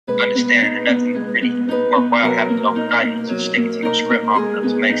understanding that nothing really worthwhile happens overnight. You just sticking to your script long enough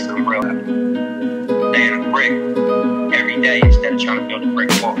to make something real happen. Laying a brick every day instead of trying to build a brick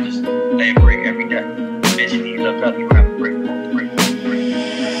wall. Just lay a brick every day. Eventually you look up, you have a brick wall.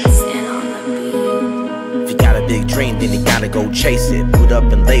 If you got a big dream, then you gotta go chase it. Boot up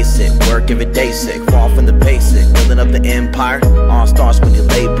and lace it, work every day sick. Fall from the basic, building up the empire. All starts when you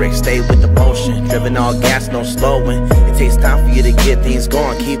lay bricks, stay with the motion. Driven all gas, no slowing. It takes time for you to get things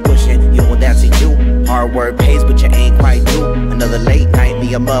going, keep pushing. You know that's to you. Hard work pays, but you ain't quite due. Another late night,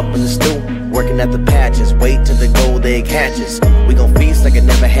 me, I'm up in the stew. Working at the patches, wait till the gold egg hatches. We gon' feast like I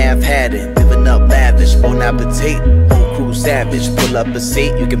never have had it. Living up lavish, bon appetit. Whole crew savage, pull up a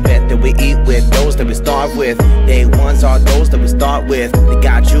seat. You can bet that we eat with those that we start with. Day ones are those that we start with. They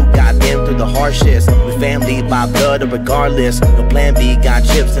got you, got them through the hardships. We family by blood or regardless. No plan B, got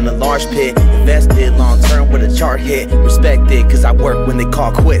chips in a large pit. Invested long term with a chart hit. Respected, cause I work when they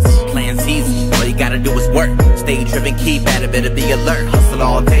call quits. Plan's easy, all you gotta do is work. Stay driven, keep at it, better be alert. Hustle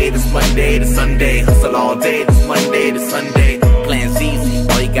all day, this Monday to Sunday. Hustle all day, this Monday to Sunday. Plan's easy,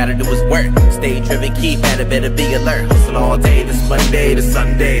 all you gotta do is work. Stay driven, keep at it, better be alert. Hustle all day, this Monday to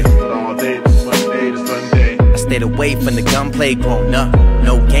Sunday. Hustle all day, this Monday to Sunday. I stayed away from the gunplay growing up.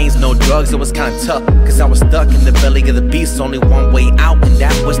 No games, no drugs, it was kinda tough. Cause I was stuck in the belly of the beast. Only one way out, and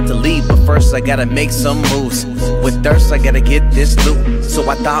that was to leave. But first I gotta make some moves. With thirst I gotta get this loot. So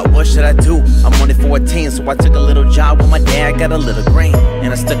I thought, what should I do? I'm only 14, so I took a little job with my dad, got a little grain.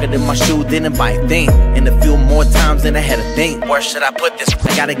 And I stuck it in my shoe, didn't buy a thing. And a few more times than I had a thing. Where should I put this?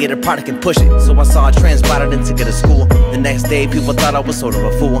 I gotta get a product and push it. So I saw a trend spotted and took it to school. The next day people thought I was sort of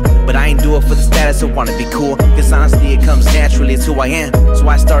a fool. But I ain't do it for the status, I wanna be cool. Cause honestly it comes naturally, it's who I am. So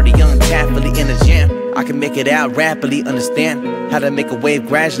I started young, taffily in the gym. I can make it out rapidly, understand how to make a wave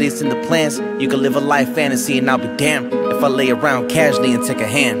gradually, it's in the plans. You can live a life fantasy and I'll be damned if I lay around casually and take a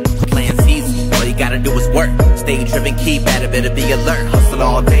hand. Plan's easy, all you gotta do is work. Stay driven, keep at it, better be alert. Hustle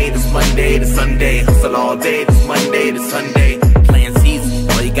all day, this Monday to Sunday. Hustle all day, this Monday to Sunday. Plan's easy,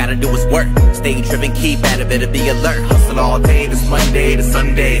 all you gotta do is work. Stay driven, keep at it, better be alert. Hustle all day, this Monday to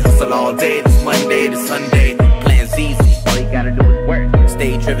Sunday. Hustle all day, this Monday to Sunday. Plan's easy, all you gotta do is work.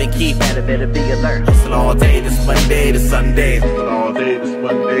 Stay driven, keep at it, better be alert. Hustle all day, this Monday to Sunday. Hustle all day, this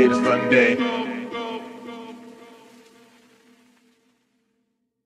Monday to Sunday.